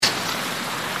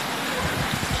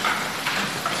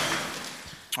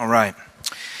All right.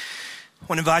 I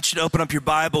want to invite you to open up your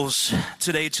Bibles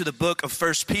today to the book of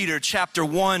 1 Peter chapter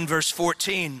 1, verse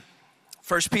 14.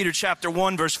 1 Peter chapter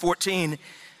 1, verse 14.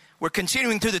 We're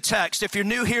continuing through the text. If you're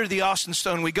new here to the Austin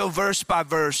Stone, we go verse by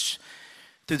verse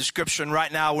through the scripture. And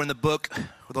right now we're in the book,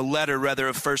 or the letter rather,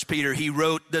 of 1 Peter. He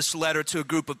wrote this letter to a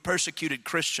group of persecuted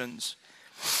Christians,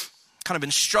 kind of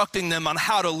instructing them on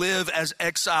how to live as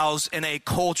exiles in a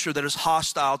culture that is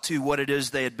hostile to what it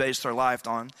is they had based their life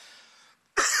on.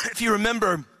 If you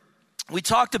remember, we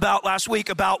talked about last week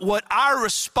about what our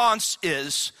response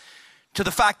is to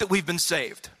the fact that we've been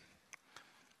saved.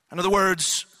 In other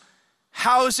words,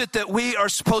 how is it that we are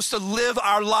supposed to live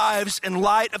our lives in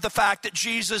light of the fact that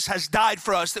Jesus has died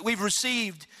for us, that we've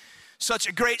received such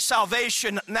a great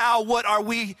salvation? Now what are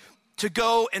we to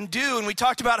go and do? And we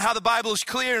talked about how the Bible is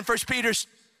clear in 1 Peter. It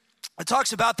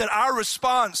talks about that our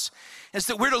response is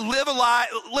that we're to live a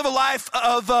life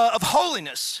of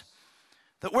holiness.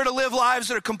 That we're to live lives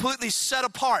that are completely set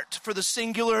apart for the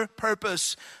singular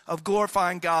purpose of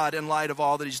glorifying God in light of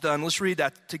all that he's done. Let's read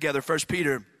that together. 1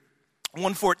 Peter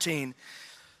 1:14.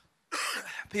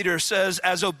 Peter says,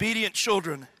 as obedient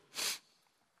children,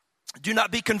 do not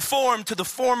be conformed to the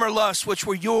former lusts which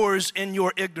were yours in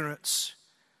your ignorance.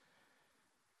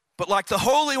 But like the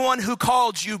Holy One who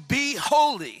called you, be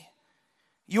holy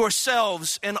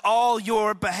yourselves in all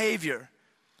your behavior.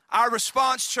 Our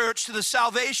response, church, to the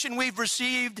salvation we've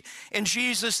received in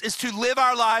Jesus is to live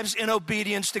our lives in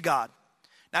obedience to God.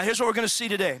 Now, here's what we're going to see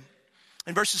today.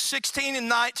 In verses 16 and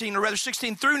 19, or rather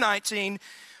 16 through 19,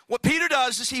 what Peter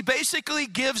does is he basically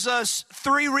gives us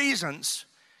three reasons,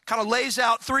 kind of lays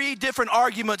out three different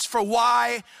arguments for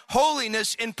why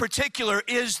holiness in particular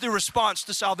is the response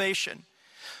to salvation.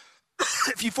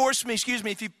 If you force me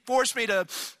to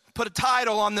put a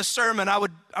title on this sermon, I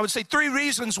would say three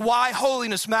reasons why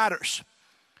holiness matters.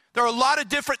 There are a lot of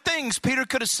different things Peter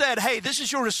could have said, hey, this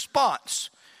is your response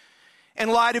in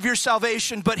light of your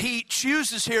salvation, but he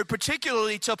chooses here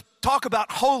particularly to talk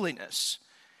about holiness.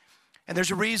 And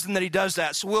there's a reason that he does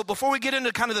that. So before we get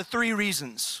into kind of the three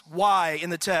reasons why in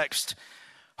the text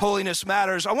holiness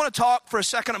matters, I want to talk for a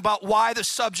second about why the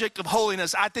subject of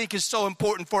holiness I think is so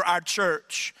important for our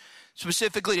church,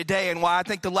 specifically today, and why I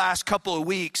think the last couple of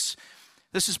weeks,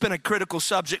 this has been a critical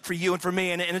subject for you and for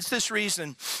me. And it's this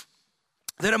reason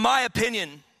that in my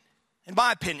opinion,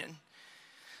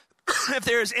 if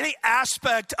there is any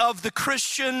aspect of the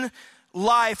Christian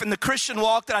life and the Christian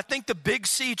walk that I think the Big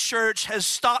C Church has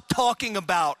stopped talking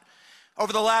about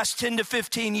over the last 10 to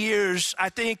 15 years, I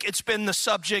think it's been the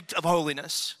subject of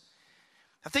holiness.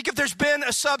 I think if there's been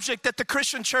a subject that the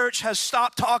Christian church has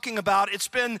stopped talking about, it's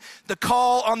been the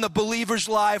call on the believer's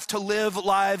life to live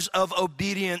lives of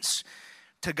obedience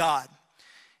to God.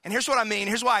 And here's what I mean.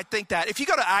 Here's why I think that. If you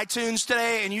go to iTunes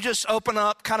today and you just open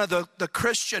up kind of the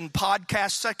Christian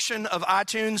podcast section of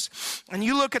iTunes and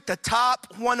you look at the top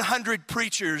 100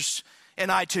 preachers in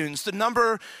iTunes, the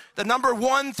number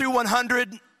 1 through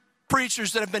 100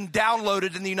 preachers that have been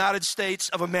downloaded in the United States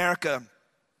of America,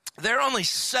 there are only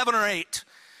 7 or 8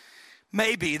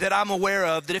 maybe that I'm aware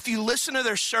of that if you listen to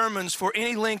their sermons for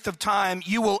any length of time,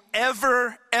 you will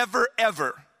ever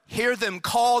hear them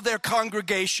call their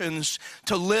congregations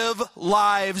to live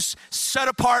lives set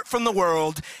apart from the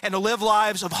world and to live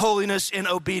lives of holiness in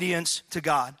obedience to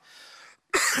God.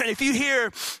 And if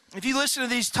you listen to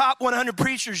these top 100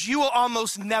 preachers, you will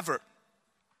almost never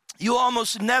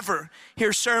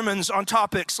hear sermons on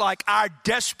topics like our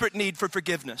desperate need for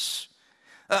forgiveness,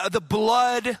 the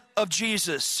blood of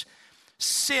Jesus,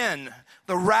 sin,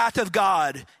 the wrath of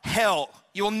God, hell.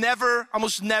 You will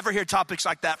almost never hear topics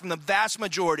like that from the vast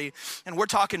majority, and we're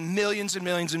talking millions and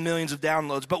millions and millions of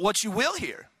downloads. But what you will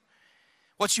hear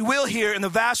in the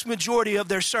vast majority of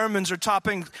their sermons are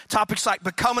topics like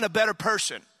becoming a better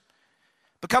person,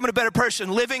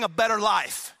 living a better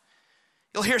life.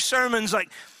 You'll hear sermons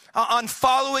like on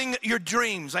following your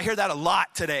dreams. I hear that a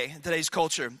lot today in today's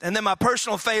culture. And then my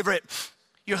personal favorite,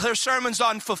 you'll hear sermons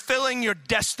on fulfilling your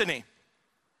destiny.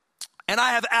 And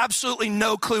I have absolutely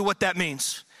no clue what that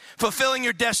means. Fulfilling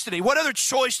your destiny. What other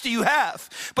choice do you have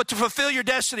but to fulfill your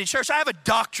destiny? Church, I have a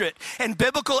doctorate in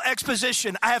biblical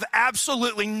exposition. I have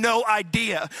absolutely no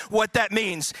idea what that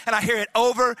means. And I hear it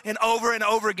over and over and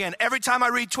over again. Every time I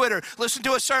read Twitter, listen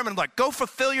to a sermon, I'm like, go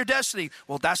fulfill your destiny.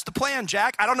 Well, that's the plan,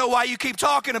 Jack. I don't know why you keep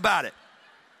talking about it.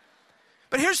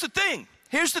 But here's the thing.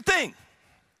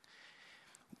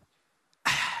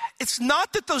 It's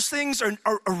not that those things are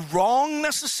wrong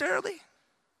necessarily.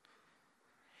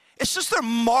 It's just they're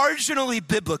marginally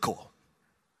biblical.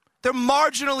 They're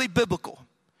marginally biblical.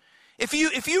 If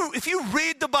you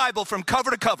read the Bible from cover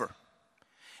to cover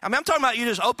I mean, I'm talking about you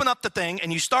just open up the thing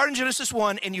and you start in Genesis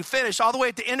 1 and you finish all the way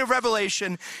at the end of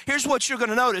Revelation. Here's what you're going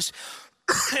to notice.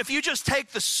 If you just take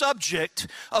the subject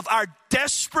of our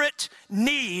desperate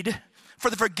need for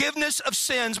the forgiveness of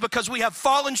sins because we have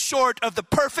fallen short of the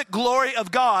perfect glory of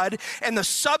God and the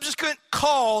subsequent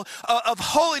call of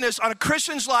holiness on a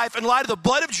Christian's life in light of the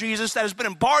blood of Jesus that has been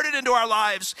imparted into our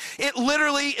lives, it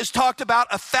literally is talked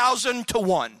about 1,000 to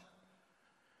 1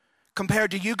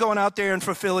 compared to you going out there and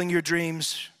fulfilling your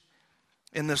dreams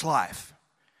in this life.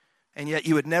 And yet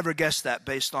you would never guess that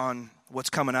based on what's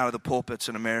coming out of the pulpits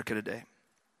in America today.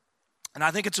 And I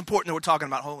think it's important that we're talking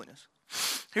about holiness.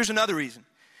 Here's another reason.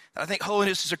 I think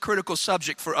holiness is a critical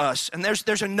subject for us. And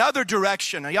there's another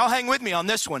direction. Now, y'all hang with me on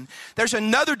this one. There's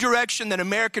another direction that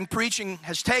American preaching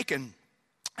has taken.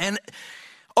 And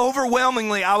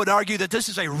overwhelmingly, I would argue that this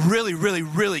is a really, really,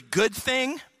 really good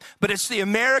thing. But it's the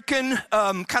American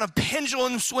kind of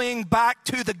pendulum swing back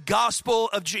to the gospel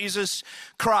of Jesus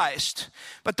Christ.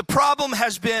 But the problem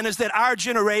has been is that our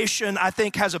generation, I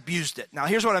think, has abused it. Now,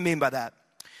 here's what I mean by that.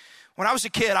 When I was a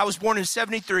kid, I was born in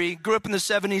 73, grew up in the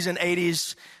 70s and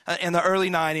 80s, in the early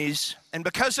 90s. And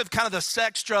because of kind of the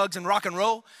sex, drugs, and rock and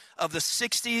roll of the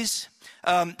 60s,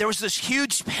 there was this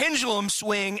huge pendulum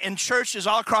swing in churches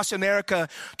all across America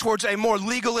towards a more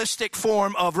legalistic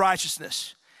form of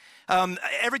righteousness.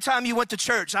 Every time you went to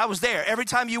church, I was there. Every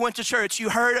time you went to church, you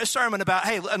heard a sermon about,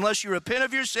 hey, unless you repent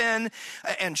of your sin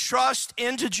and trust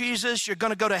into Jesus, you're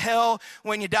going to go to hell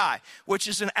when you die, which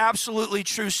is an absolutely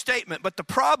true statement. But the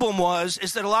problem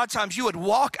is that a lot of times you would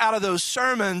walk out of those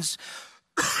sermons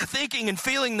thinking and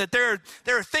feeling that there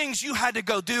are things you had to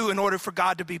go do in order for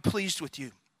God to be pleased with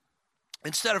you,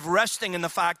 instead of resting in the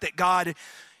fact that God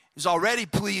is already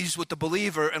pleased with the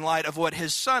believer in light of what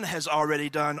his son has already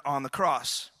done on the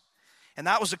cross. And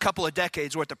that was a couple of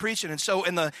decades worth of preaching. And so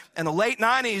in the late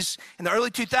 90s, in the early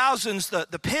 2000s,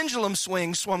 the pendulum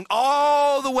swung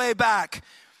all the way back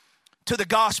to the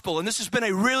gospel. And this has been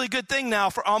a really good thing now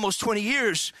for almost 20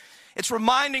 years. It's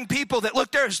reminding people that,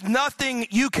 look, there's nothing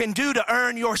you can do to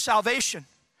earn your salvation.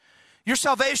 Your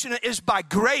salvation is by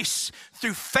grace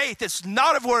through faith. It's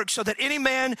not of works so that any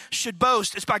man should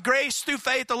boast. It's by grace through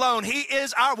faith alone. He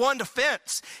is our one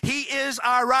defense. He is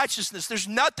our righteousness. There's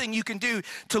nothing you can do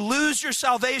to lose your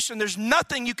salvation. There's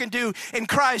nothing you can do in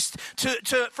Christ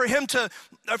for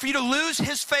you to lose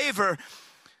his favor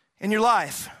in your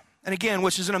life. And again,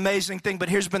 which is an amazing thing, but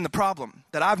here's been the problem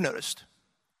that I've noticed.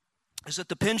 Is that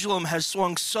the pendulum has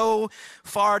swung so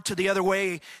far to the other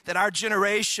way that our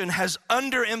generation has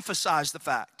underemphasized the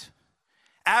fact,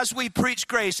 as we preach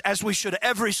grace, as we should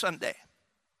every Sunday,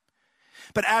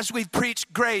 but as we've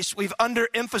preached grace, we've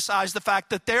underemphasized the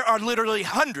fact that there are literally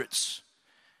hundreds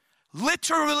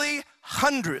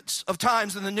of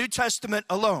times in the New Testament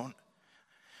alone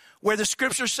where the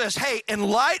scripture says, hey, in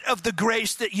light of the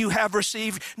grace that you have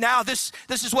received, now this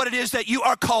is what it is that you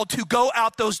are called to go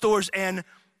out those doors and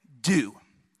do.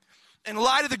 In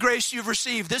light of the grace you've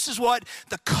received, this is what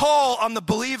the call on the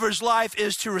believer's life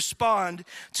is, to respond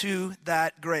to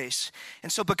that grace.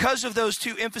 And so because of those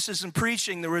two emphases in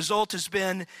preaching, the result has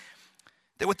been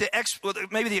that with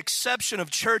maybe the exception of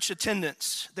church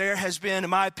attendance, there has been, in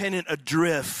my opinion, a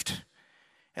drift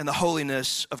in the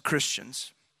holiness of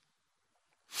Christians.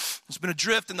 There's been a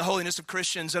drift in the holiness of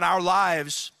Christians, and our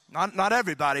lives, not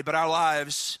everybody, but our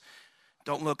lives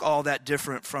don't look all that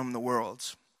different from the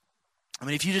world's. I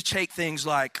mean, if you just take things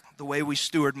like the way we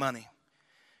steward money,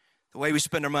 the way we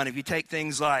spend our money, if you take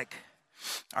things like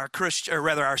our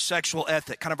sexual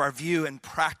ethic, kind of our view and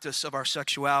practice of our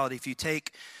sexuality, if you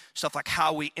take stuff like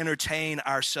how we entertain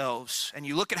ourselves, and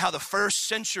you look at how the first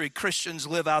century Christians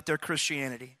live out their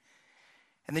Christianity,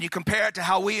 and then you compare it to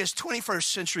how we as 21st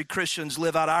century Christians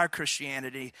live out our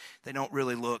Christianity, they don't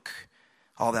really look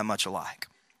all that much alike.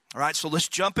 All right, so let's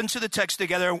jump into the text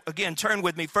together. Again, turn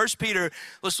with me. 1 Peter,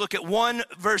 let's look at 1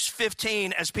 verse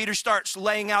 15 as Peter starts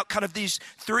laying out kind of these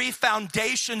three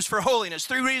foundations for holiness,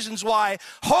 three reasons why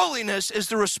holiness is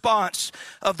the response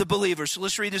of the believer. So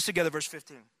let's read this together, verse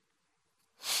 15.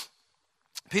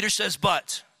 Peter says,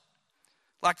 but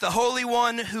like the Holy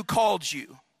One who called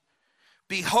you,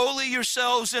 be holy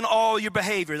yourselves in all your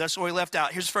behavior. That's what we left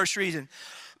out. Here's the first reason.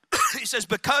 He says,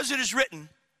 because it is written,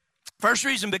 first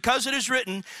reason, because it is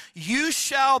written, you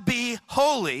shall be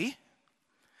holy,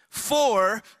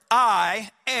 for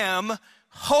I am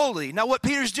holy. Now what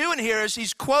Peter's doing here is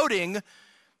he's quoting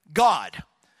God.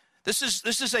 This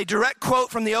is a direct quote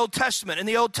from the Old Testament. In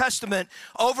the Old Testament,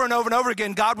 over and over and over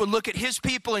again, God would look at his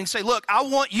people and say, look, I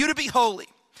want you to be holy.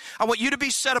 I want you to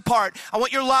be set apart. I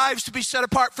want your lives to be set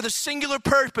apart for the singular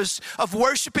purpose of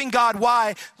worshiping God.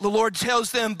 Why? The Lord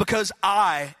tells them, because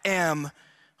I am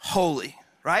holy.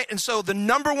 right? And so the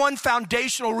number one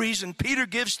foundational reason Peter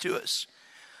gives to us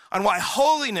on why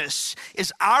holiness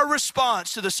is our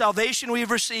response to the salvation we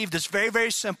have received is very,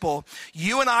 very simple.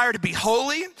 You and I are to be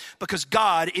holy because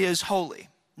God is holy.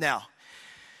 Now,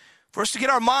 for us to get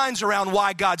our minds around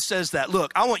why God says that,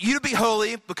 look, I want you to be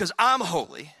holy because I'm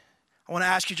holy. I want to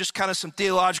ask you just kind of some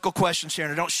theological questions here,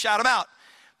 and don't shout them out.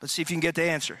 Let's see if you can get the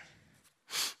answer.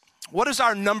 What is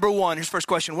our number one, here's the first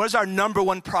question, what is our number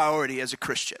one priority as a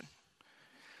Christian?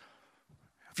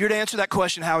 If you were to answer that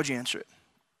question, how would you answer it?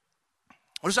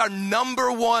 What is our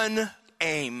number one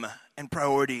aim and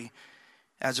priority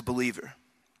as a believer?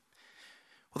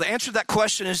 Well, the answer to that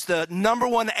question is the number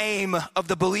one aim of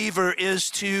the believer is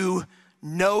to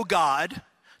know God,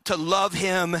 to love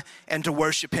him, and to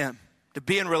worship him, to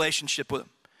be in relationship with him.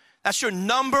 That's your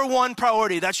number one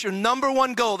priority. That's your number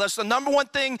one goal. That's the number one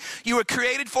thing you were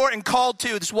created for and called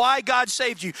to. That's why God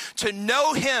saved you. To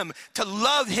know him, to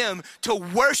love him, to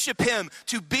worship him,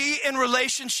 to be in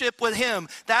relationship with him.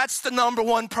 That's the number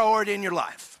one priority in your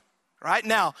life. Right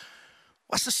now,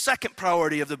 what's the second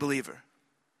priority of the believer?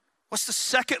 What's the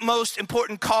second most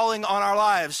important calling on our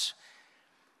lives?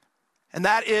 And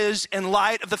that is, in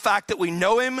light of the fact that we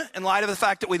know him, in light of the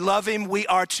fact that we love him, we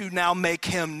are to now make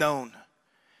him known.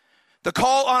 The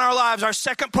call on our lives, our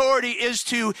second priority is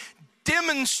to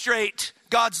demonstrate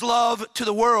God's love to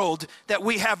the world that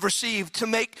we have received, to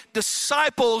make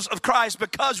disciples of Christ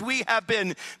because we have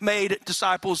been made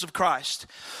disciples of Christ.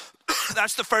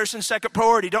 That's the first and second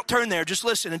priority. Don't turn there, just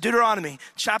listen. In Deuteronomy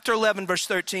chapter 11, verse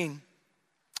 13,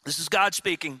 this is God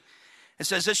speaking. It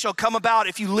says, "This shall come about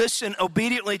if you listen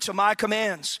obediently to my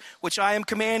commands, which I am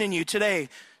commanding you today,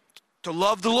 to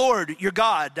love the Lord your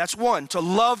God." That's one, to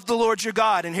love the Lord your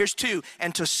God. And here's two,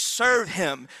 and to serve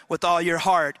him with all your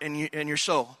heart and your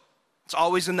soul. It's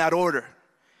always in that order.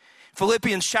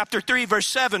 Philippians chapter 3, verse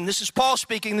 7, this is Paul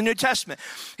speaking in the New Testament.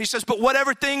 He says, "But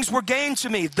whatever things were gained to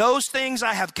me, those things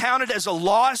I have counted as a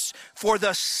loss for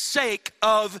the sake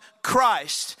of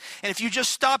Christ." And if you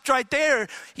just stopped right there,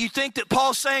 you think that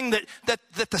Paul's saying that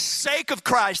the sake of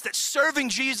Christ, that serving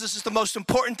Jesus is the most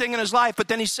important thing in his life. But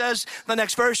then he says the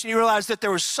next verse, and you realize that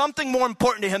there was something more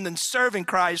important to him than serving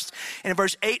Christ. And in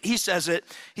verse 8, he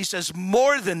says,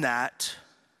 "More than that,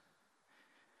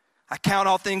 I count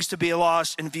all things to be a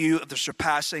loss in view of the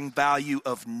surpassing value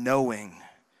of knowing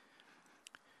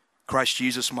Christ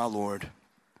Jesus my Lord."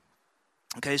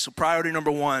 Okay, so priority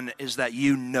number one is that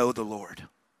you know the Lord,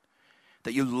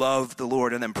 that you love the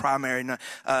Lord. And then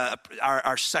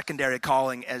our secondary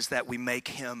calling is that we make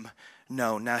him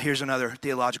known. Now here's another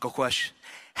theological question.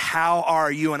 How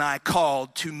are you and I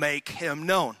called to make him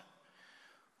known?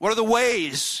 What are the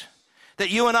ways that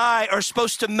you and I are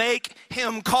supposed to make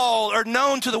him call or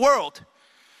known to the world?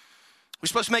 We're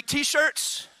supposed to make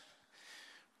t-shirts.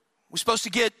 We're supposed to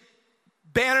get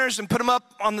banners and put them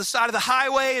up on the side of the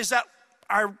highway. Is that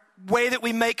our way that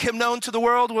we make him known to the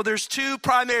world? Well, there's two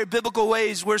primary biblical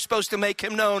ways we're supposed to make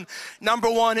him known. Number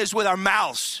one is with our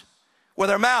mouths. With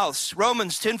our mouths.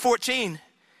 Romans 10:14.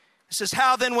 It says,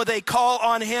 "How then will they call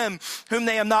on him whom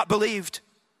they have not believed?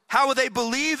 How will they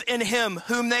believe in him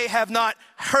whom they have not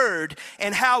heard?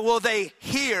 And how will they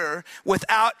hear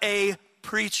without a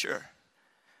preacher?"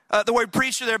 The word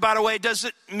preacher there, by the way,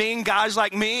 doesn't mean guys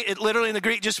like me. It literally in the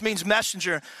Greek just means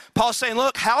messenger. Paul's saying,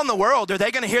 look, how in the world are they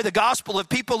going to hear the gospel if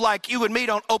people like you and me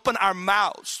don't open our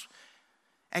mouths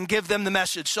and give them the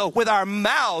message? So with our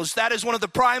mouths, that is one of the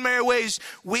primary ways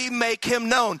we make him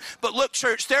known. But look,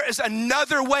 church, there is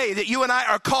another way that you and I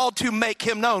are called to make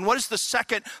him known. What is the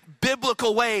second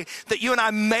biblical way that you and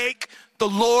I make the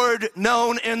Lord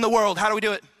known in the world? How do we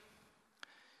do it?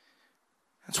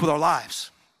 It's with our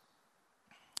lives.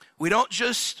 We don't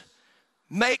just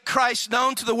make Christ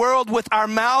known to the world with our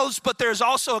mouths, but there's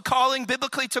also a calling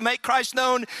biblically to make Christ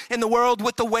known in the world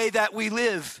with the way that we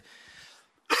live.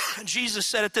 Jesus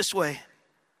said it this way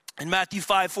in Matthew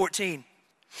 5:14.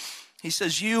 He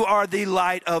says, "You are the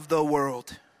light of the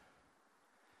world."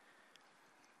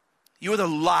 You are the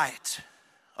light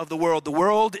of the world. The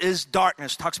world is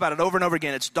darkness. Talks about it over and over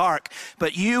again. It's dark,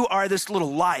 but you are this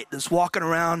little light that's walking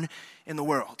around in the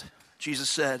world. Jesus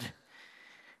said,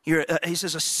 he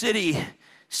says, "A city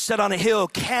set on a hill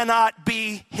cannot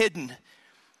be hidden."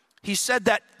 He said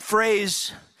that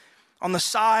phrase on the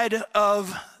side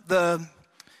of the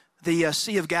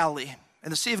Sea of Galilee.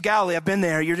 And the Sea of Galilee, I've been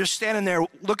there. You're just standing there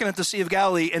looking at the Sea of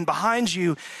Galilee, and behind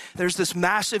you, there's this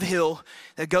massive hill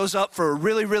that goes up for a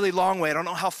really, really long way. I don't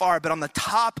know how far, but on the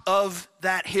top of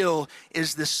that hill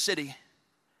is this city.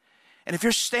 And if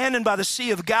you're standing by the Sea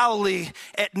of Galilee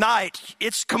at night,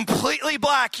 it's completely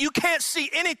black. You can't see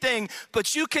anything,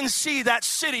 but you can see that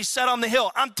city set on the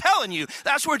hill. I'm telling you,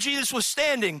 that's where Jesus was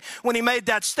standing when he made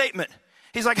that statement.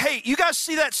 He's like, hey, you guys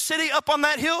see that city up on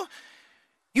that hill?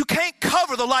 You can't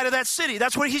cover the light of that city.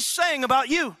 That's what he's saying about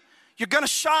you. You're going to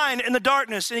shine in the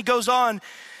darkness. And he goes on.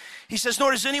 He says,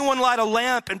 nor does anyone light a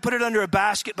lamp and put it under a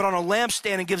basket, but on a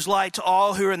lampstand and gives light to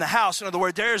all who are in the house. In other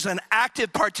words, there's an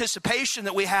active participation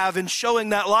that we have in showing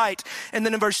that light. And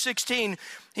then in verse 16,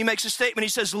 he makes a statement. He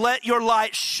says, let your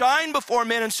light shine before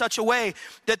men in such a way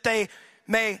that they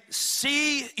may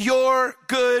see your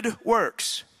good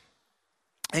works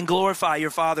and glorify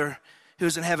your Father who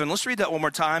is in heaven. Let's read that one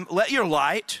more time. Let your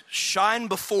light shine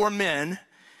before men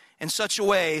in such a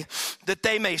way that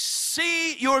they may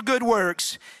see your good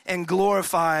works and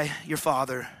glorify your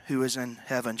Father who is in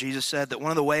heaven. Jesus said that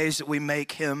one of the ways that we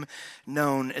make him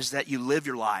known is that you live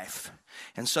your life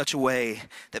in such a way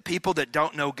that people that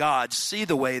don't know God see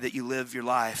the way that you live your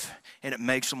life, and it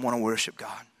makes them want to worship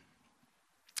God.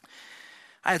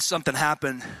 I had something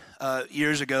happen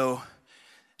years ago.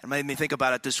 It made me think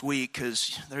about it this week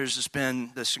because there's just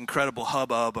been this incredible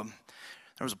hubbub.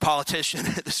 There was a politician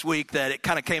this week that it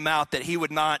kind of came out that he would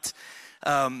not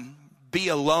be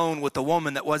alone with a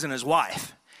woman that wasn't his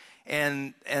wife.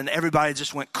 And everybody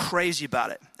just went crazy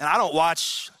about it. And I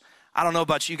don't know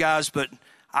about you guys, but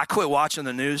I quit watching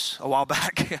the news a while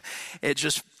back. It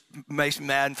just makes me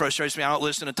mad and frustrates me. I don't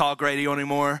listen to talk radio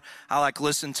anymore. I like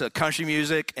listen to country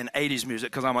music and 80s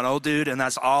music because I'm an old dude and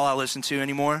that's all I listen to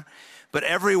anymore. But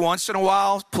every once in a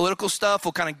while, political stuff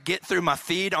will kind of get through my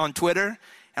feed on Twitter.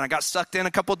 And I got sucked in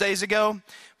a couple of days ago.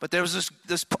 But there was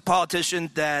this politician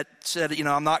that said,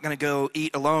 I'm not going to go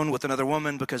eat alone with another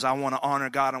woman because I want to honor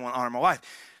God. I want to honor my wife.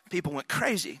 People went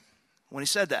crazy when he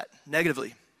said that,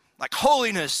 negatively. Like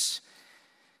holiness,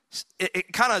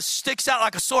 it kind of sticks out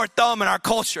like a sore thumb in our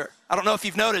culture. I don't know if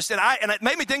you've noticed. And it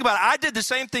made me think about it. I did the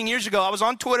same thing years ago. I was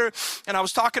on Twitter and I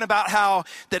was talking about how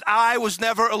that I was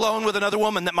never alone with another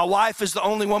woman, that my wife is the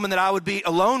only woman that I would be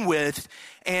alone with.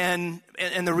 And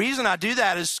the reason I do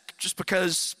that is just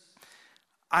because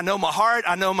I know my heart,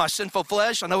 I know my sinful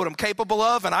flesh, I know what I'm capable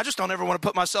of, and I just don't ever want to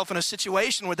put myself in a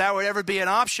situation where that would ever be an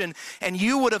option. And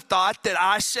you would have thought that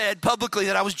I said publicly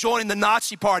that I was joining the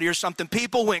Nazi party or something.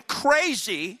 People went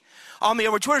crazy on me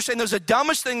over Twitter saying it was the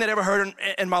dumbest thing that I ever heard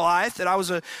in my life, that I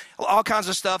was all kinds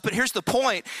of stuff. But here's the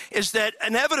point, is that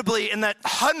inevitably in that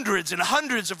hundreds and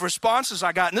hundreds of responses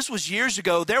I got, and this was years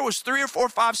ago, there was 3 or 4,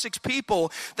 5, 6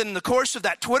 people that in the course of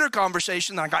that Twitter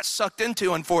conversation that I got sucked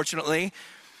into, unfortunately,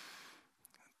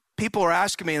 people are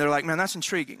asking me, and they're like, man, that's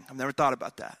intriguing. I've never thought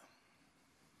about that.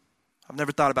 I've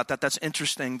never thought about that. That's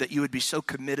interesting that you would be so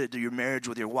committed to your marriage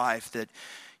with your wife that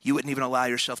you wouldn't even allow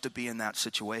yourself to be in that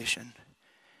situation.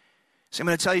 So I'm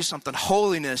going to tell you something.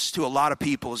 Holiness to a lot of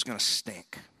people is going to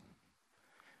stink.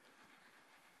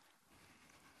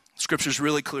 Scripture's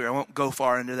really clear. I won't go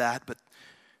far into that, but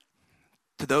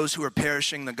to those who are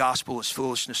perishing, the gospel is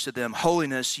foolishness to them.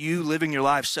 Holiness, you living your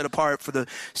life set apart for the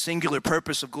singular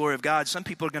purpose of glory of God. Some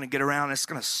people are going to get around and it's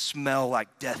going to smell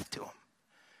like death to them.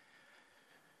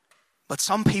 But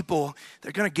some people,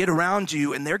 they're going to get around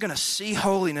you and they're going to see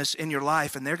holiness in your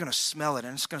life and they're going to smell it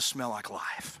and it's going to smell like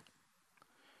life.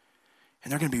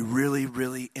 And they're going to be really,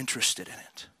 really interested in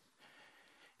it.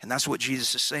 And that's what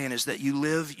Jesus is saying, is that you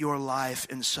live your life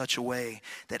in such a way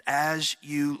that as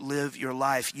you live your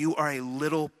life, you are a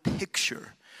little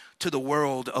picture to the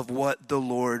world of what the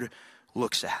Lord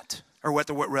looks at, or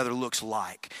what rather looks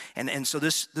like. And so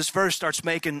this verse starts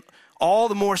making all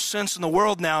the more sense in the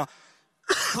world now.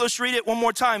 Let's read it one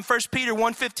more time. 1 Peter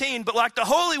 1:15. But like the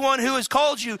Holy One who has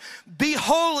called you, be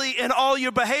holy in all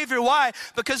your behavior. Why?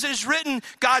 Because it is written,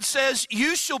 God says,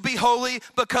 you shall be holy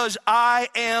because I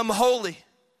am holy.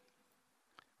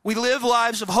 We live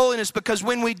lives of holiness because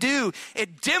when we do,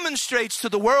 it demonstrates to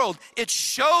the world, it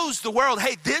shows the world,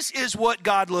 hey, this is what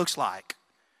God looks like.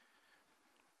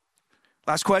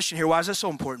 Last question here. Why is this so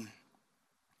important?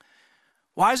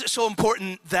 Why is it so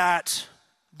important that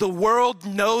the world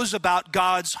knows about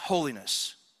God's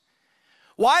holiness?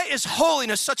 Why is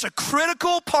holiness such a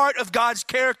critical part of God's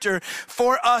character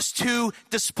for us to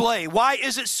display? Why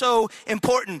is it so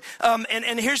important?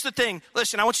 And here's the thing.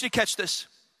 Listen, I want you to catch this.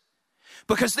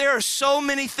 Because there are so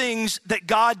many things that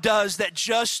God does that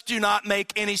just do not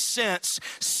make any sense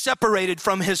separated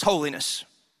from his holiness.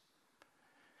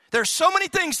 There are so many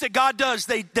things that God does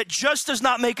that just does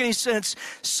not make any sense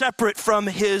separate from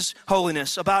his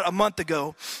holiness. About a month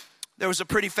ago, there was a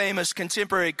pretty famous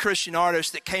contemporary Christian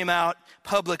artist that came out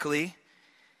publicly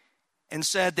and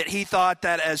said that he thought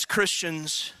that as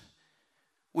Christians,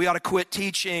 we ought to quit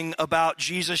teaching about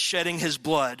Jesus shedding his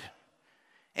blood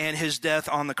and his death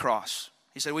on the cross.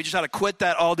 He said we just ought to quit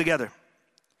that altogether.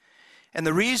 And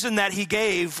the reason that he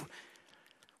gave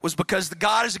was because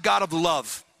God is a God of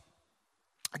love.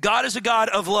 God is a God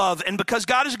of love. And because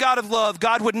God is a God of love,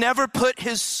 God would never put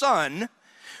his son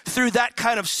through that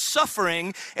kind of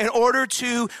suffering in order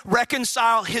to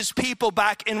reconcile his people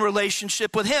back in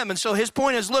relationship with him. And so his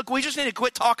point is, look, we just need to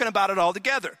quit talking about it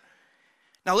altogether.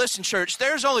 Now listen, church,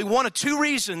 there's only one of two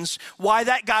reasons why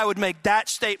that guy would make that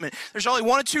statement. There's only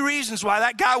one of two reasons why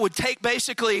that guy would take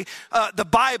basically the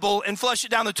Bible and flush it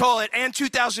down the toilet, and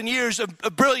 2,000 years of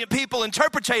brilliant people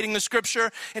interpreting the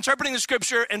scripture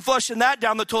and flushing that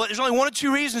down the toilet. There's only one of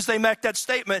two reasons they make that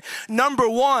statement. Number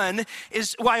one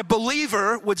is why a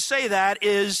believer would say that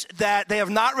is that they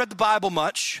have not read the Bible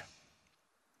much,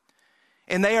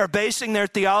 and they are basing their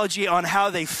theology on how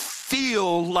they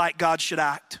feel like God should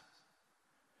act.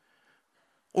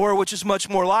 Or, which is much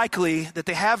more likely, that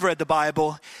they have read the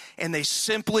Bible and they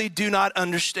simply do not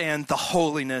understand the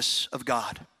holiness of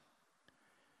God.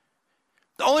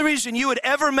 The only reason you would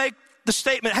ever make the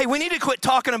statement, hey, we need to quit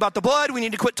talking about the blood, we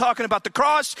need to quit talking about the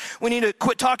cross, we need to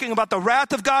quit talking about the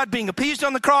wrath of God being appeased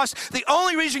on the cross, the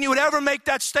only reason you would ever make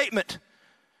that statement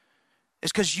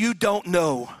is because you don't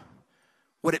know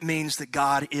what it means that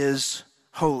God is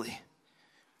holy.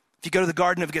 If you go to the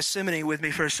Garden of Gethsemane with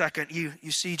me for a second, you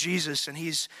see Jesus, and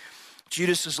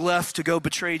Judas is left to go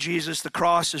betray Jesus. The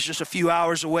cross is just a few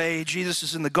hours away. Jesus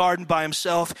is in the garden by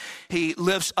himself. He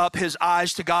lifts up his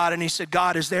eyes to God, and he said,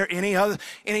 God, is there any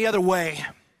other way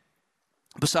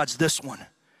besides this one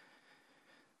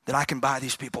that I can buy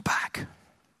these people back?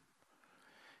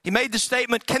 He made the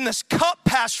statement, can this cup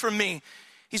pass from me?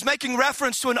 He's making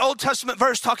reference to an Old Testament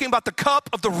verse talking about the cup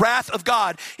of the wrath of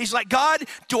God. He's like, God,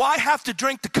 do I have to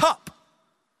drink the cup?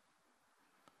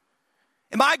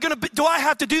 Do I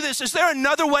have to do this? Is there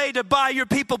another way to buy your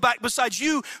people back besides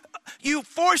you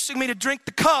forcing me to drink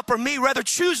the cup, or me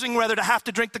choosing to have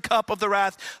to drink the cup of the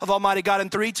wrath of Almighty God?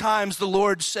 And 3 times the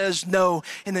Lord says no.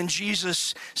 And then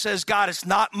Jesus says, God, it's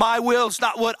not my will, it's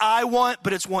not what I want,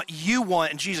 but it's what you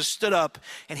want. And Jesus stood up,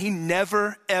 and he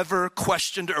never, ever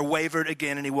questioned or wavered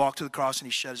again. And he walked to the cross, and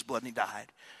he shed his blood, and he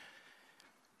died.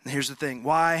 And here's the thing.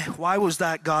 Why was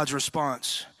that God's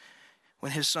response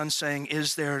when his son's saying,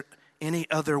 is there any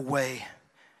other way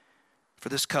for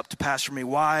this cup to pass from me?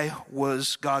 Why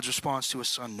was God's response to his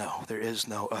son, no, there is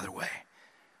no other way?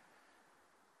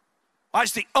 Why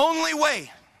is the only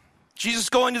way Jesus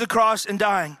going to the cross and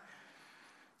dying?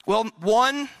 Well,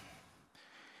 one,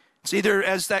 it's either,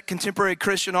 as that contemporary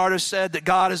Christian artist said, that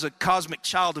God is a cosmic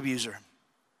child abuser,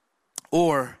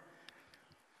 or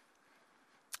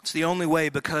it's the only way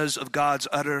because of God's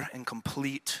utter and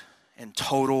complete and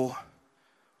total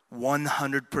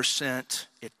 100%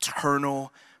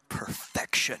 eternal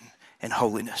perfection and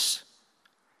holiness.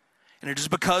 And it is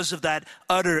because of that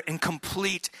utter and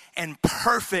complete and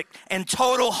perfect and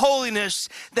total holiness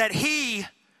that he,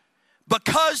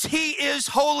 because he is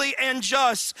holy and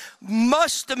just,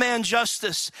 must demand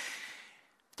justice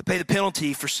to pay the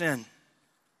penalty for sin.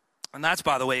 And that's,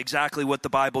 by the way, exactly what the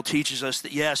Bible teaches us,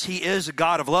 that yes, he is a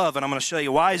God of love, and I'm going to show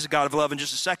you why he's a God of love in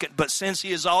just a second, but since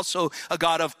he is also a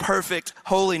God of perfect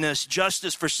holiness,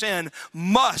 justice for sin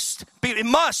must be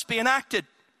enacted.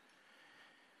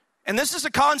 And this is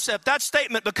a concept, that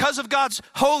statement, because of God's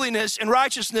holiness and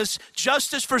righteousness,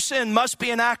 justice for sin must be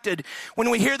enacted. When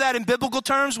we hear that in biblical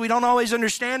terms, we don't always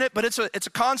understand it, but it's a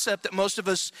concept that most of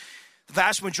us, the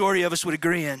vast majority of us, would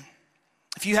agree in.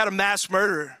 If you had a mass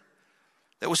murderer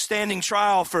that was standing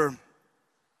trial for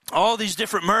all these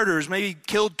different murders, maybe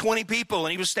killed 20 people,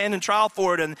 and he was standing trial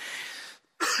for it, and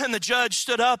the judge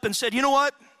stood up and said, you know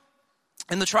what?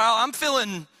 In the trial, I'm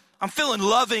feeling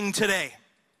loving today.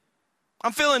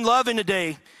 I'm feeling loving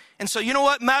today. And so, you know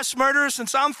what, mass murderer,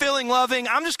 since I'm feeling loving,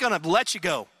 I'm just going to let you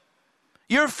go.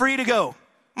 You're free to go.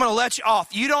 I'm going to let you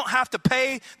off. You don't have to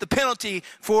pay the penalty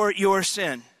for your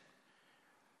sin.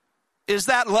 Is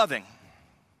that loving?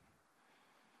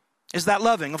 Is that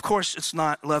loving? Of course it's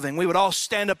not loving. We would all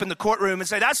stand up in the courtroom and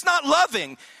say, that's not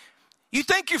loving. You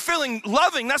think you're feeling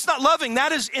loving. That's not loving.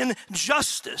 That is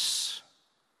injustice.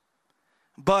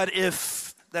 But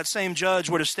if that same judge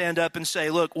were to stand up and say,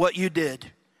 look, what you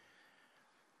did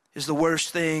is the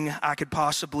worst thing I could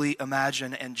possibly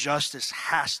imagine, and justice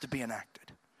has to be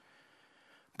enacted.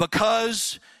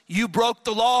 Because you broke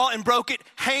the law and broke it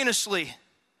heinously,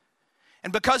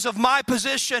 and because of my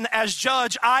position as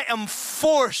judge, I am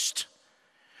forced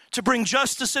to bring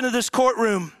justice into this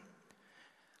courtroom.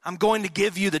 I'm going to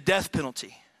give you the death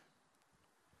penalty.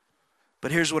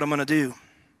 But here's what I'm going to do.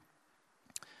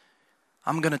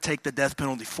 I'm going to take the death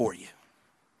penalty for you.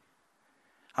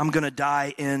 I'm going to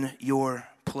die in your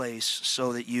place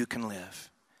so that you can live.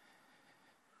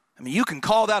 I mean, you can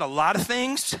call that a lot of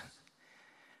things,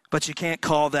 but you can't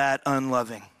call that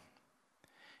unloving.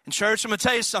 And church, I'm going to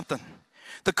tell you something.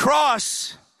 The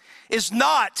cross is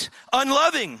not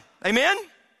unloving. Amen?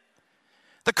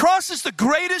 The cross is the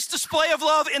greatest display of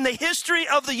love in the history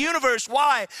of the universe.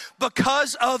 Why?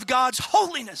 Because of God's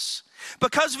holiness.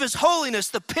 Because of his holiness,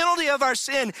 the penalty of our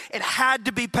sin, it had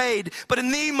to be paid. But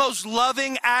in the most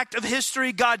loving act of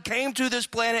history, God came to this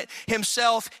planet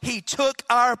himself. He took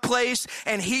our place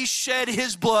and he shed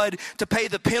his blood to pay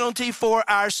the penalty for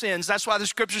our sins. That's why the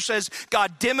scripture says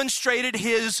God demonstrated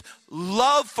his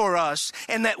love for us,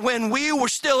 and that when we were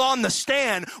still on the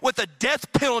stand with a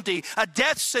death penalty, a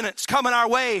death sentence coming our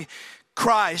way,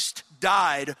 Christ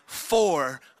died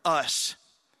for us.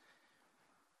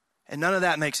 And none of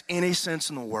that makes any sense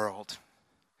in the world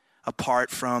apart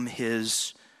from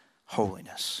his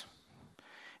holiness.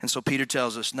 And so Peter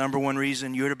tells us, number one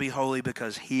reason you're to be holy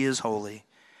because he is holy.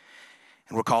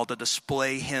 And we're called to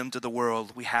display him to the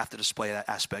world. We have to display that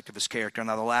aspect of his character.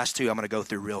 Now the last two I'm going to go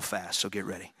through real fast, so get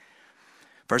ready.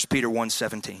 1 Peter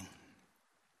 1:17.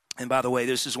 And by the way,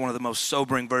 this is one of the most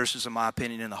sobering verses, in my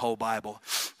opinion, in the whole Bible.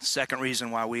 The second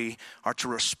reason why we are to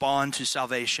respond to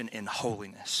salvation in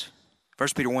holiness. 1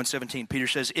 Peter 1:17, Peter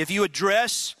says, if you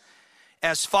address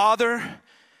as Father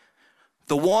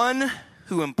the one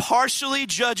who impartially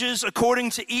judges according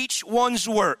to each one's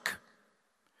work,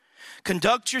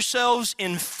 conduct yourselves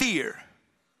in fear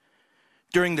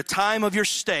during the time of your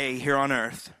stay here on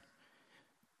earth.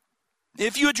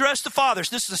 If you address the fathers,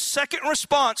 this is the second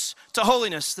response to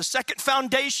holiness, the second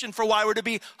foundation for why we're to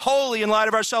be holy in light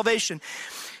of our salvation.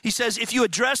 He says, if you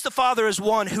address the Father as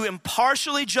one who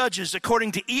impartially judges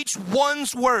according to each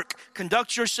one's work,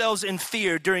 conduct yourselves in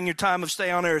fear during your time of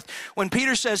stay on earth. When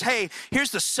Peter says, hey,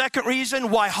 here's the second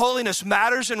reason why holiness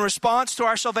matters in response to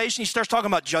our salvation, he starts talking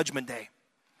about Judgment Day.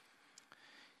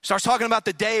 He starts talking about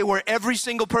the day where every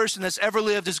single person that's ever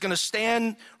lived is going to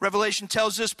stand, Revelation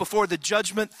tells us, before the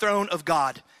judgment throne of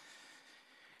God.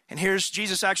 And here's,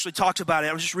 Jesus actually talks about it.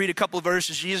 I'll just read a couple of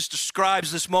verses. Jesus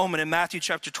describes this moment in Matthew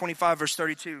chapter 25, verse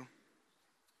 32.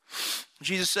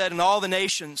 Jesus said, and all the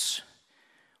nations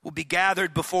will be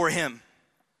gathered before him,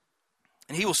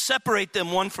 and he will separate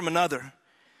them one from another,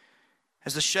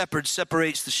 as the shepherd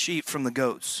separates the sheep from the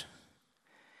goats.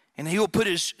 And he will put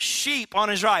his sheep on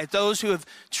his right, those who have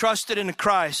trusted in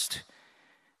Christ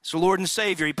as the Lord and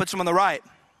Savior. He puts them on the right.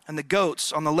 And the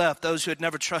goats on the left, those who had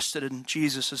never trusted in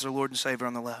Jesus as their Lord and Savior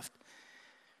on the left.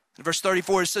 In verse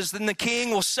 34, it says, then the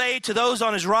king will say to those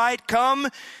on his right, come,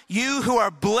 you who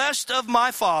are blessed of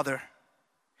my Father,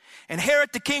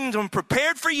 inherit the kingdom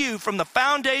prepared for you from the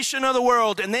foundation of the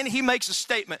world. And then he makes a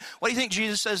statement. What do you think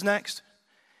Jesus says next?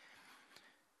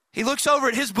 He looks over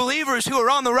at his believers who are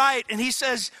on the right and he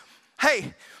says,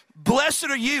 hey, blessed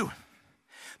are you.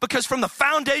 Because from the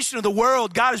foundation of the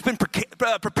world, God has been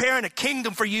preparing a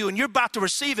kingdom for you, and you're about to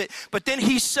receive it. But then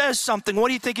he says something. What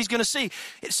do you think he's going to say?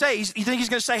 You think he's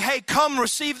going to say, hey, come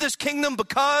receive this kingdom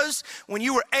because when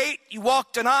you were 8, you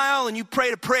walked an aisle and you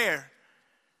prayed a prayer.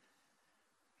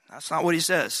 That's not what he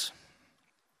says.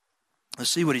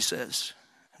 Let's see what he says.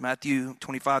 Matthew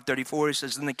 25:34, he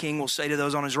says, then the king will say to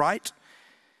those on his right,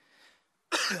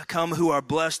 come who are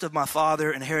blessed of my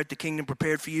Father, inherit the kingdom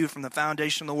prepared for you from the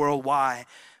foundation of the world. Why?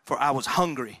 For I was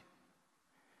hungry.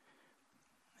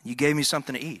 You gave me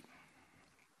something to eat.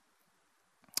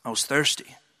 I was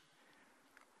thirsty.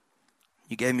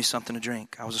 You gave me something to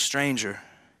drink. I was a stranger.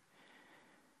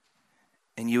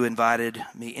 And you invited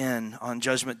me in. On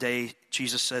Judgment Day,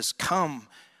 Jesus says, come,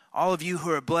 all of you who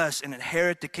are blessed, and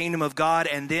inherit the kingdom of God.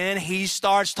 And then he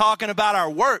starts talking about our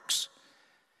works.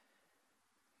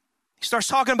 He starts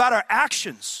talking about our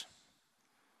actions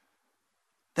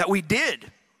that we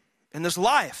did in this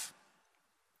life.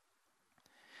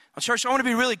 Now, church, I want to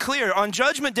be really clear. On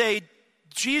Judgment Day,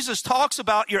 Jesus talks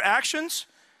about your actions,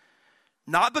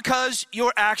 not because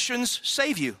your actions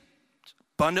save you. It's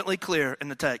abundantly clear in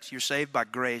the text. You're saved by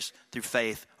grace through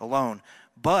faith alone.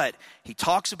 But he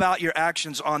talks about your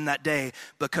actions on that day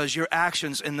because your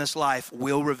actions in this life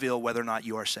will reveal whether or not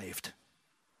you are saved.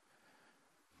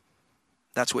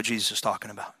 That's what Jesus is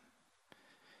talking about.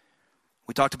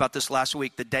 We talked about this last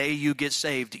week. The day you get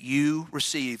saved, you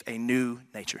receive a new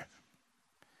nature.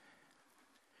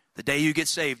 The day you get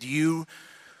saved, you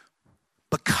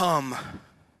become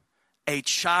a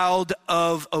child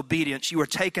of obedience. You are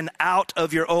taken out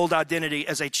of your old identity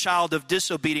as a child of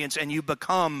disobedience, and you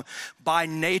become, by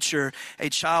nature, a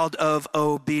child of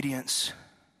obedience.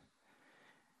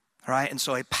 All right, and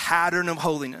so a pattern of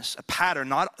holiness, a pattern,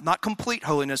 not complete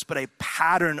holiness, but a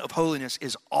pattern of holiness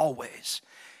is always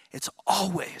It's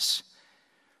always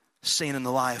seen in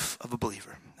the life of a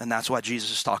believer. And that's why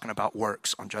Jesus is talking about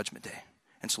works on Judgment Day.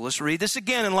 And so let's read this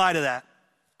again in light of that.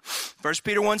 1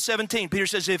 Peter 1:17, Peter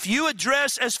says, if you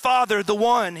address as Father the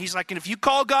one, he's like, and if you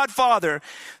call God Father,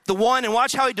 the one, and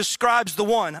watch how he describes the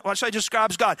one, watch how he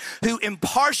describes God, who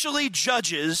impartially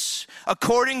judges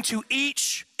according to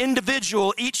each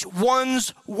individual, each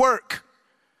one's work.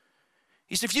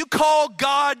 He said, if you call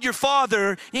God your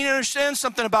Father, you need to understand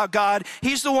something about God.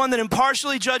 He's the one that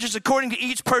impartially judges according to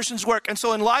each person's work. And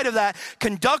so in light of that,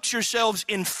 conduct yourselves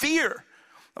in fear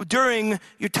during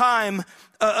your time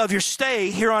of your stay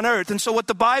here on earth. And so what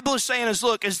the Bible is saying is,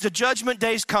 look, as the judgment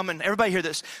day's coming, everybody hear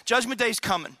this, judgment day's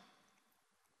coming.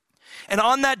 And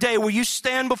on that day where you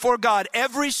stand before God,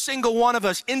 every single one of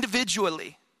us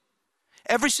individually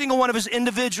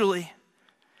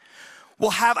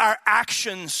will have our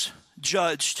actions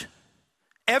judged.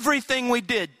 Everything we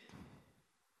did.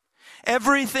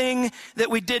 Everything that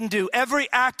we didn't do, every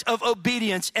act of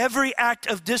obedience, every act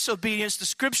of disobedience. The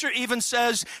scripture even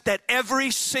says that every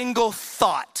single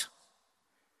thought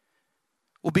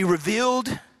will be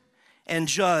revealed and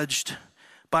judged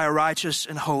by a righteous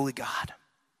and holy God.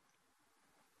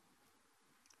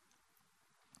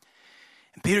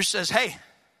 And Peter says, hey,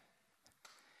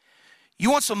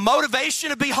 you want some motivation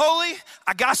to be holy?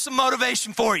 I got some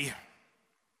motivation for you.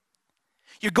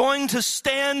 You're going to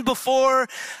stand before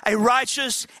a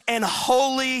righteous and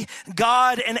holy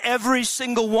God, and every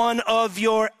single one of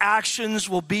your actions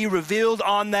will be revealed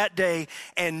on that day.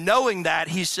 And knowing that,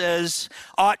 he says,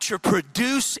 ought to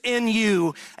produce in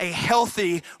you a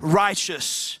healthy,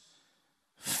 righteous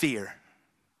fear.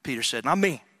 Peter said, not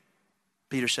me.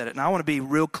 Peter said it. And I want to be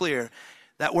real clear.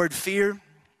 That word fear,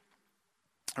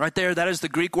 right there, that is the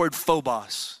Greek word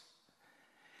phobos.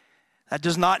 That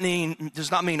does not mean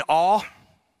awe.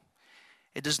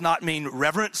 It does not mean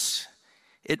reverence.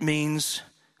 It means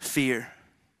fear.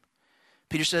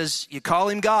 Peter says, you call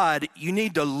him God, you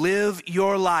need to live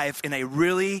your life in a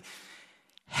really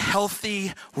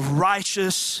healthy,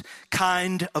 righteous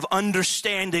kind of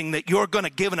understanding that you're going to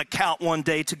give an account one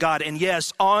day to God. And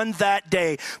yes, on that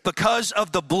day, because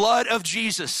of the blood of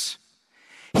Jesus,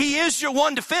 he is your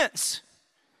one defense.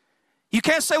 You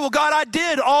can't say, well, God, I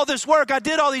did all this work. I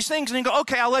did all these things. And you go,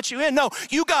 okay, I'll let you in. No,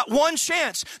 you got one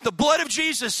chance. The blood of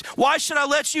Jesus. Why should I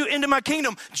let you into my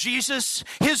kingdom? Jesus,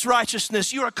 his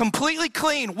righteousness. You are completely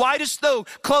clean, white as snow,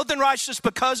 clothed in righteousness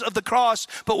because of the cross.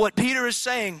 But what Peter is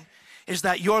saying is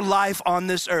that your life on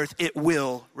this earth, it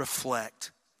will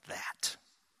reflect that.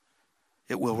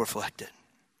 It will reflect it.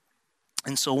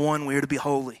 And so one, we are to be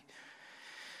holy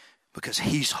because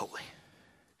he's holy.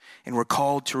 And we're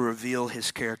called to reveal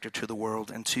his character to the world.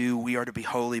 And two, we are to be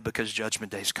holy because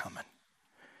judgment day is coming.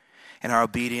 And our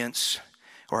obedience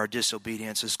or our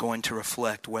disobedience is going to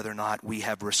reflect whether or not we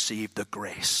have received the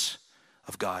grace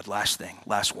of God. Last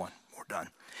one, we're done.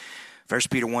 1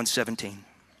 Peter 1:17.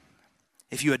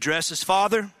 If you address as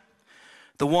Father,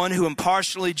 the one who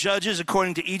impartially judges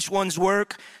according to each one's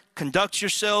work, conduct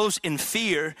yourselves in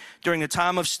fear during the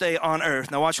time of stay on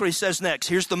earth. Now watch what he says next.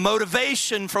 Here's the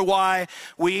motivation for why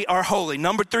we are holy.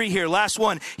 Number 3 here, last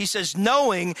one. He says,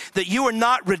 knowing that you are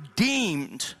not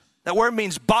redeemed. That word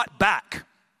means bought back.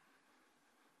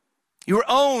 You were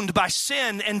owned by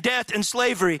sin and death and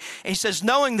slavery. And he says,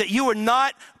 knowing that you are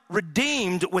not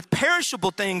redeemed with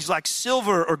perishable things like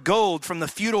silver or gold from the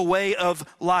futile way of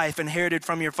life inherited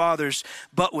from your fathers,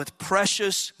 but with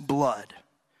precious blood,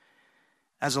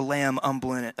 as a lamb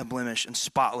unblemished and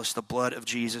spotless, the blood of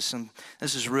Jesus. And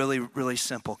this is really, really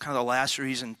simple. Kind of the last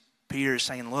reason Peter is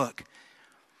saying, look,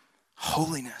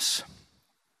 holiness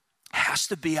has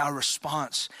to be our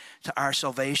response to our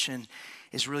salvation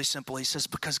is really simple. He says,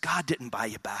 because God didn't buy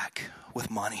you back with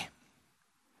money.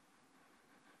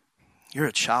 You're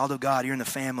a child of God. You're in the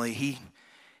family. He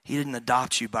didn't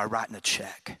adopt you by writing a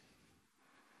check.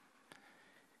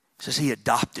 He says he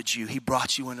adopted you. He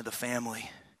brought you into the family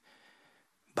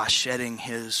by shedding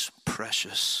his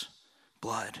precious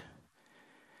blood.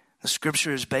 The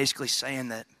scripture is basically saying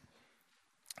that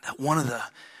one of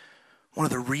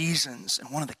the reasons and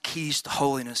one of the keys to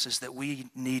holiness is that we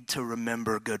need to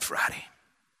remember Good Friday.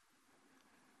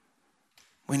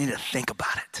 We need to think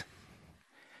about it.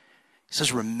 He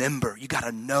says, remember, you got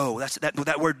to know. That's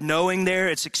that word knowing there,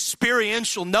 it's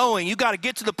experiential knowing. You got to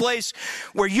get to the place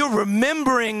where you're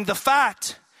remembering the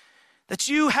fact that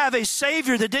you have a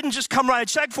Savior that didn't just come write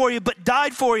a check for you, but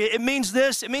died for you. It means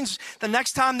this. It means the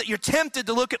next time that you're tempted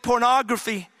to look at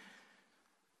pornography,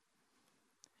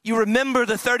 you remember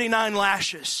the 39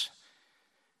 lashes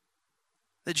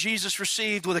that Jesus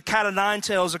received with a cat of nine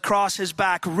tails across his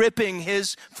back, ripping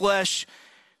his flesh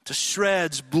to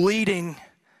shreds, bleeding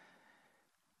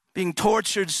being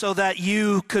tortured so that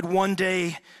you could one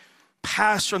day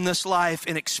pass from this life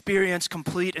and experience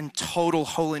complete and total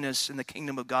holiness in the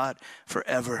kingdom of God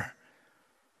forever.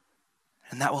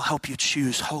 And that will help you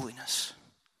choose holiness.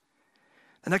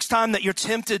 The next time that you're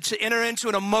tempted to enter into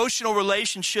an emotional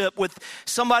relationship with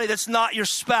somebody that's not your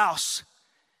spouse,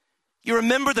 you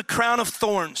remember the crown of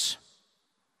thorns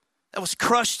that was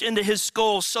crushed into his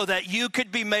skull so that you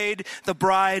could be made the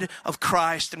bride of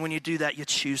Christ. And when you do that, you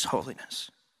choose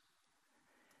holiness.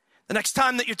 The next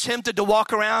time that you're tempted to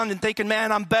walk around and thinking,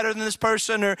 man, I'm better than this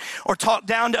person, or talk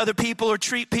down to other people or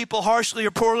treat people harshly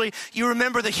or poorly, you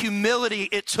remember the humility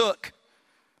it took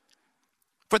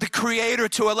for the Creator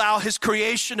to allow his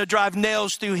creation to drive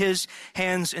nails through his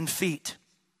hands and feet.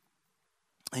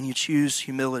 And you choose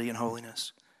humility and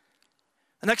holiness.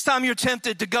 The next time you're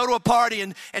tempted to go to a party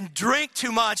and drink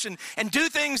too much and do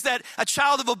things that a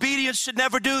child of obedience should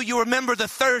never do, you remember the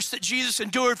thirst that Jesus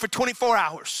endured for 24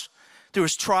 hours through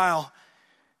his trial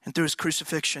and through his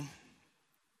crucifixion.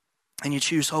 And you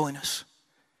choose holiness.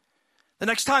 The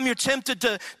next time you're tempted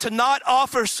to not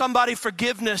offer somebody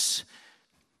forgiveness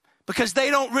because they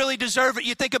don't really deserve it,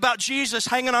 you think about Jesus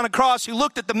hanging on a cross who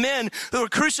looked at the men who were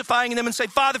crucifying them and say,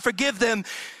 Father, forgive them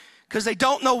because they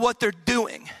don't know what they're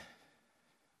doing.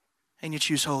 And you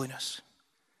choose holiness.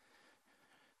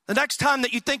 The next time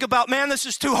that you think about, man, this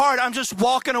is too hard, I'm just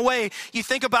walking away, you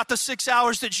think about the 6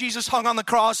 hours that Jesus hung on the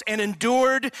cross and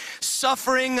endured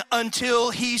suffering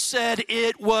until he said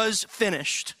it was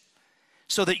finished,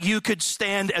 so that you could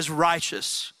stand as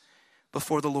righteous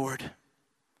before the Lord.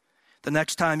 The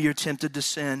next time you're tempted to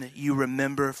sin, you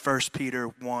remember 1 Peter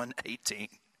 1:18,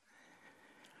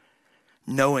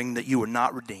 knowing that you were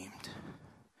not redeemed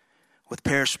with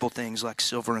perishable things like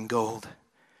silver and gold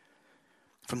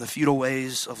from the futile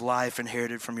ways of life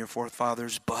inherited from your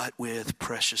forefathers, but with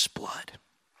precious blood,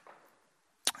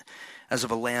 as of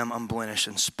a lamb unblemished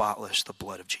and spotless, the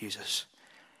blood of Jesus.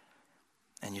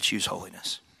 And you choose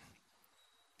holiness.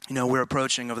 You know, we're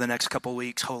approaching over the next couple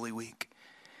weeks Holy Week.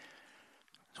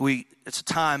 It's a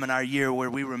time in our year where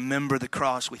we remember the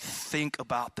cross. We think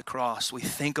about the cross. We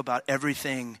think about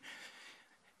everything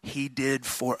he did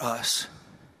for us.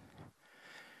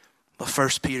 But 1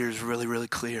 Peter is really, really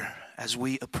clear. As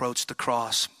we approach the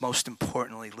cross, most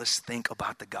importantly, let's think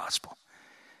about the gospel.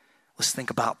 Let's think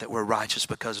about that we're righteous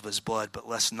because of his blood, but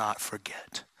let's not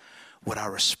forget what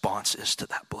our response is to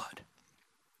that blood.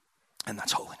 And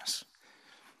that's holiness.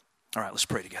 All right, let's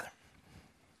pray together.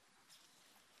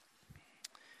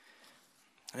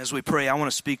 And as we pray, I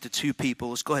want to speak to two people.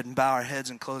 Let's go ahead and bow our heads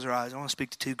and close our eyes. I want to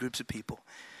speak to two groups of people.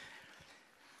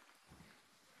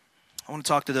 I want to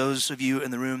talk to those of you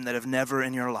in the room that have never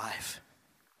in your life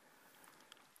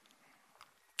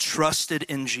trusted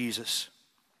in Jesus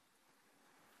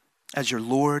as your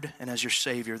Lord and as your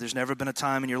Savior. There's never been a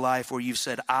time in your life where you've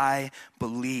said, I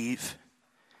believe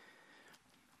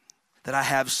that I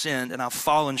have sinned and I've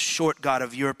fallen short, God,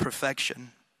 of your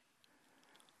perfection.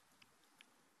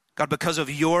 God, because of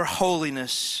your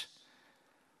holiness,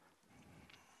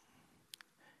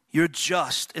 you're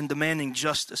just in demanding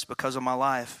justice because of my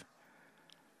life.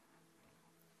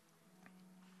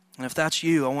 And if that's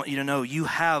you, I want you to know you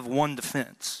have one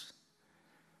defense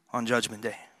on Judgment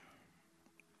Day.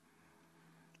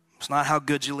 It's not how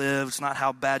good you live. It's not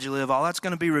how bad you live. All that's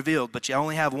going to be revealed, but you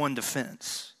only have one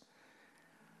defense.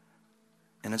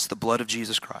 And it's the blood of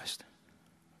Jesus Christ.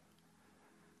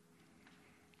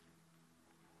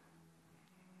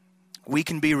 We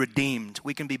can be redeemed.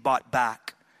 We can be bought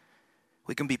back.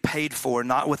 We can be paid for,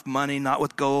 not with money, not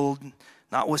with gold,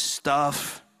 not with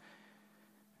stuff,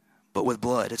 but with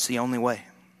blood. It's the only way.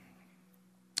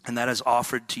 And that is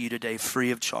offered to you today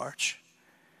free of charge.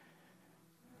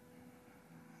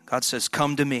 God says,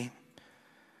 come to me.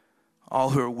 All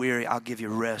who are weary, I'll give you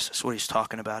rest. That's what he's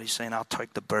talking about. He's saying, I'll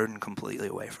take the burden completely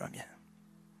away from you.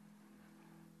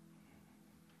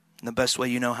 And the best way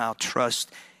you know how,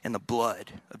 trust in the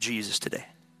blood of Jesus today.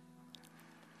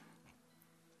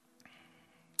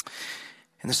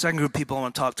 And the second group of people I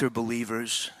want to talk to are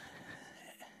believers.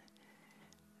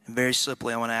 And very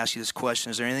simply, I want to ask you this question.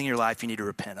 Is there anything in your life you need to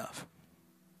repent of?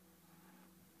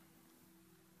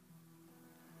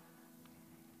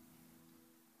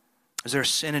 Is there a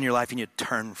sin in your life you need to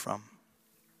turn from?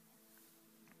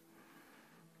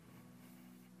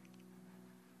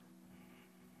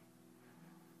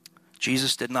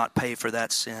 Jesus did not pay for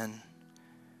that sin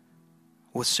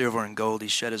with silver and gold. He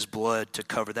shed his blood to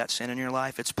cover that sin in your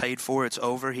life. It's paid for. It's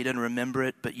over. He didn't remember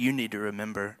it, but you need to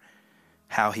remember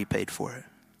how he paid for it.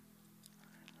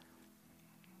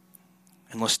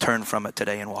 And let's turn from it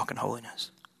today and walk in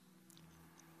holiness.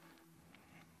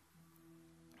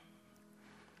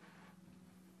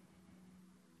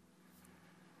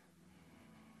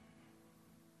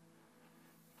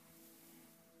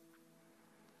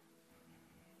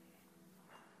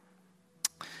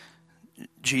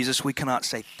 Jesus, we cannot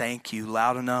say thank you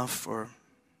loud enough or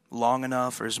long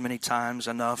enough or as many times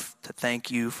enough to thank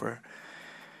you for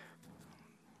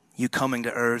you coming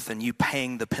to earth and you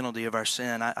paying the penalty of our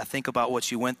sin. I think about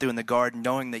what you went through in the garden,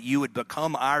 knowing that you would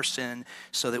become our sin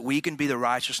so that we can be the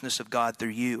righteousness of God through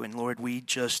you. And Lord, we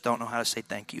just don't know how to say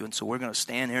thank you. And so we're going to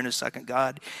stand here in a second,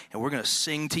 God, and we're going to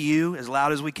sing to you as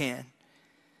loud as we can.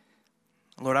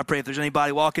 Lord, I pray if there's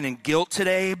anybody walking in guilt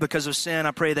today because of sin,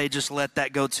 I pray they just let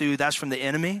that go too. That's from the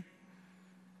enemy.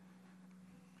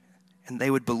 And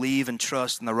they would believe and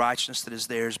trust in the righteousness that is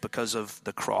theirs because of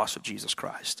the cross of Jesus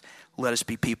Christ. Let us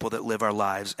be people that live our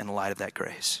lives in light of that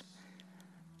grace.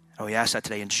 And we ask that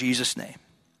today in Jesus' name.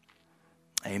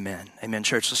 Amen. Amen.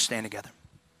 Church, let's stand together.